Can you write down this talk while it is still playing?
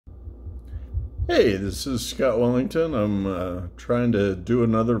Hey, this is Scott Wellington. I'm trying to do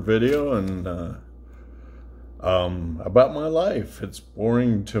another video about my life. It's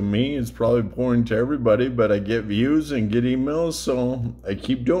boring to me. It's probably boring to everybody, but I get views and get emails, so I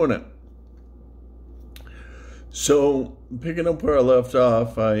keep doing it. So, picking up where I left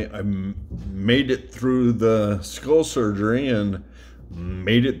off, I made it through the skull surgery and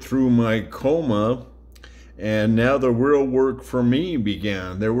made it through my coma. And now the real work for me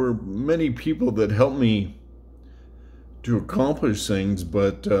began. There were many people that helped me to accomplish things,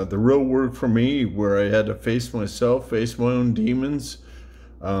 but the real work for me, where I had to face myself, face my own demons,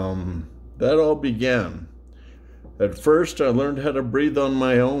 that all began. At first, I learned how to breathe on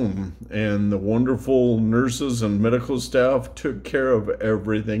my own, and the wonderful nurses and medical staff took care of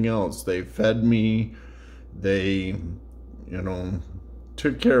everything else. They fed me, they,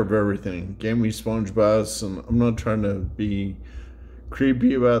 took care of everything, gave me sponge baths, and I'm not trying to be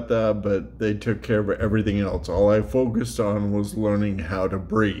creepy about that, but they took care of everything else. All I focused on was learning how to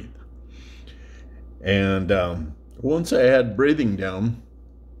breathe. And once I had breathing down,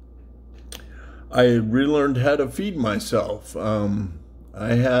 I relearned how to feed myself.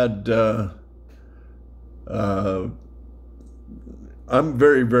 I had, I'm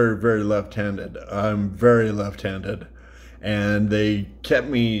very, very, very left-handed. I'm very left-handed. And they kept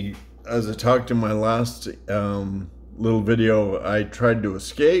me, as I talked in my last little video, I tried to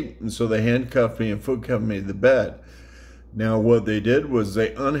escape, and so they handcuffed me and foot cuffed me to the bed. Now what they did was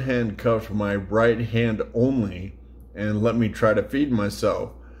they unhandcuffed my right hand only and let me try to feed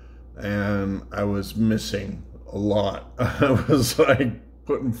myself. And I was missing a lot. I was like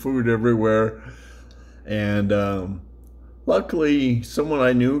putting food everywhere. And luckily, someone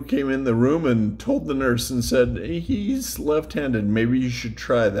I knew came in the room and told the nurse and said, he's left-handed, maybe you should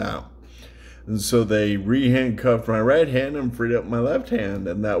try that. And so they re-handcuffed my right hand and freed up my left hand,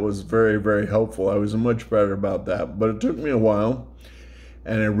 and that was very, very helpful. I was much better about that, but it took me a while,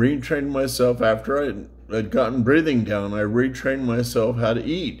 and I retrained myself after I'd gotten breathing down. I retrained myself how to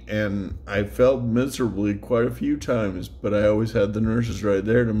eat, and I failed miserably quite a few times, but I always had the nurses right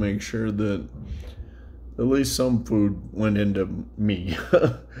there to make sure that at least some food went into me.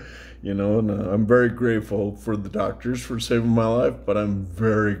 And I'm very grateful for the doctors for saving my life, but I'm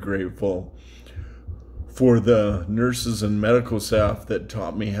very grateful for the nurses and medical staff that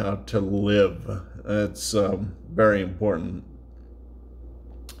taught me how to live. It's very important.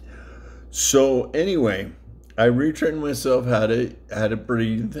 So anyway, I retrained myself how to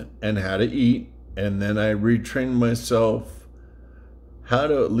breathe and how to eat, and then I retrained myself how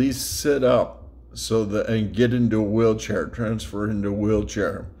to at least sit up and get into a wheelchair, transfer into a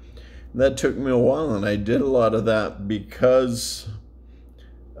wheelchair. That took me a while, and I did a lot of that because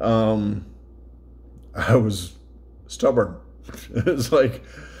I was stubborn. It's like,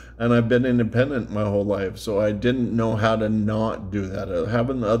 and I've been independent my whole life, so I didn't know how to not do that.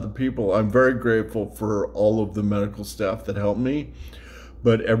 Having other people, I'm very grateful for all of the medical staff that helped me,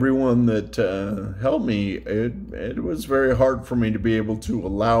 but everyone that helped me, it was very hard for me to be able to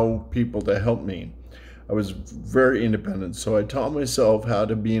allow people to help me. I was very independent, so I taught myself how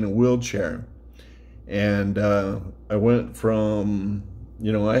to be in a wheelchair. And I went from,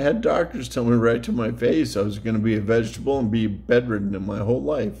 I had doctors tell me right to my face I was going to be a vegetable and be bedridden in my whole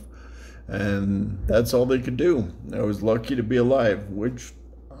life. And that's all they could do. I was lucky to be alive, which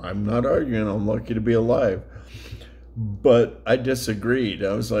I'm not arguing. I'm lucky to be alive. But I disagreed.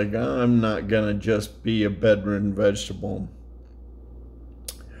 I was like, I'm not going to just be a bedridden vegetable.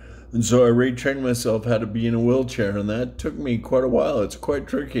 And so I retrained myself how to be in a wheelchair, and that took me quite a while. It's quite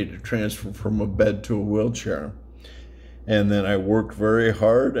tricky to transfer from a bed to a wheelchair. And then I worked very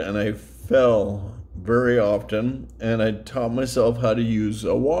hard, and I fell very often, and I taught myself how to use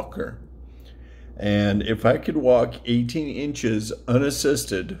a walker. And if I could walk 18 inches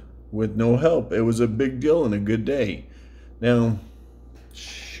unassisted with no help, it was a big deal and a good day. Now,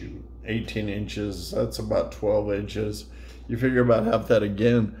 18 inches, that's about 12 inches. You figure about half that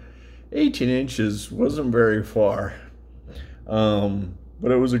again. 18 inches wasn't very far, but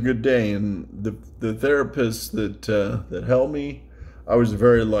it was a good day. And the therapists that helped me, I was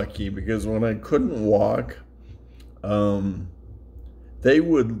very lucky, because when I couldn't walk, the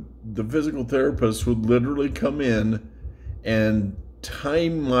physical therapists would literally come in and tie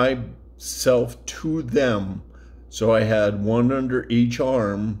myself to them. So I had one under each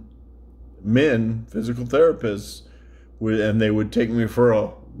arm, physical therapists, and they would take me for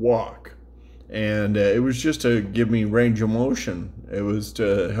a walk. And it was just to give me range of motion. It was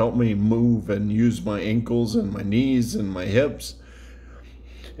to help me move and use my ankles and my knees and my hips.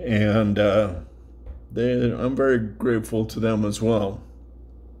 And I'm very grateful to them as well.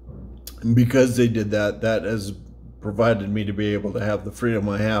 And because they did that, that has provided me to be able to have the freedom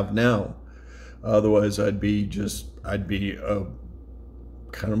I have now. Otherwise, I'd be a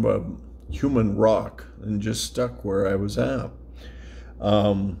kind of a human rock and just stuck where I was at.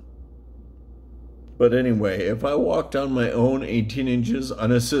 But anyway, if I walked on my own 18 inches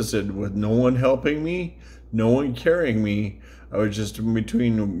unassisted with no one helping me, no one carrying me, I was just in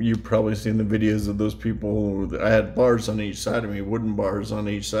between. You've probably seen the videos of those people. I had bars on each side of me, wooden bars on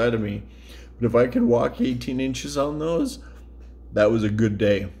each side of me. But if I could walk 18 inches on those, that was a good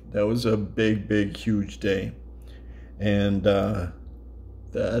day. That was a big, big, huge day. And I've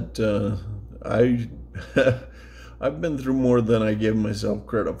been through more than I give myself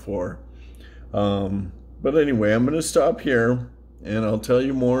credit for. But anyway, I'm going to stop here, and I'll tell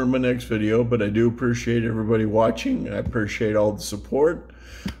you more in my next video. But I do appreciate everybody watching. I appreciate all the support.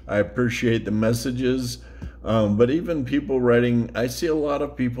 I appreciate the messages. But even people writing, I see a lot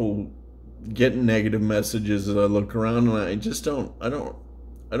of people getting negative messages as I look around, and I just don't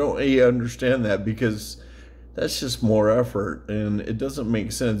understand that, because that's just more effort, and it doesn't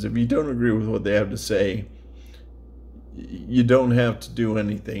make sense. If you don't agree with what they have to say, you don't have to do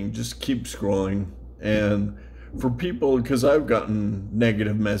anything. Just keep scrolling. And for people, because I've gotten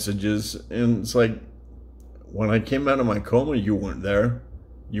negative messages, and it's like, when I came out of my coma, you weren't there.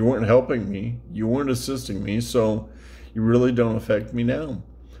 You weren't helping me. You weren't assisting me. So you really don't affect me now.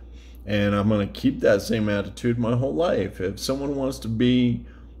 And I'm going to keep that same attitude my whole life. If someone wants to be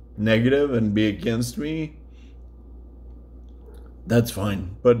negative and be against me, that's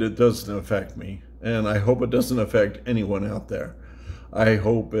fine. But it doesn't affect me. And I hope it doesn't affect anyone out there. I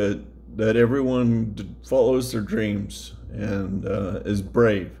hope that everyone follows their dreams and is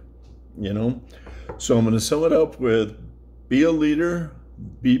brave, you know? So I'm going to sum it up with: be a leader,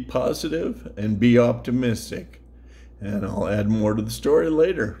 be positive, and be optimistic. And I'll add more to the story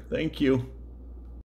later. Thank you.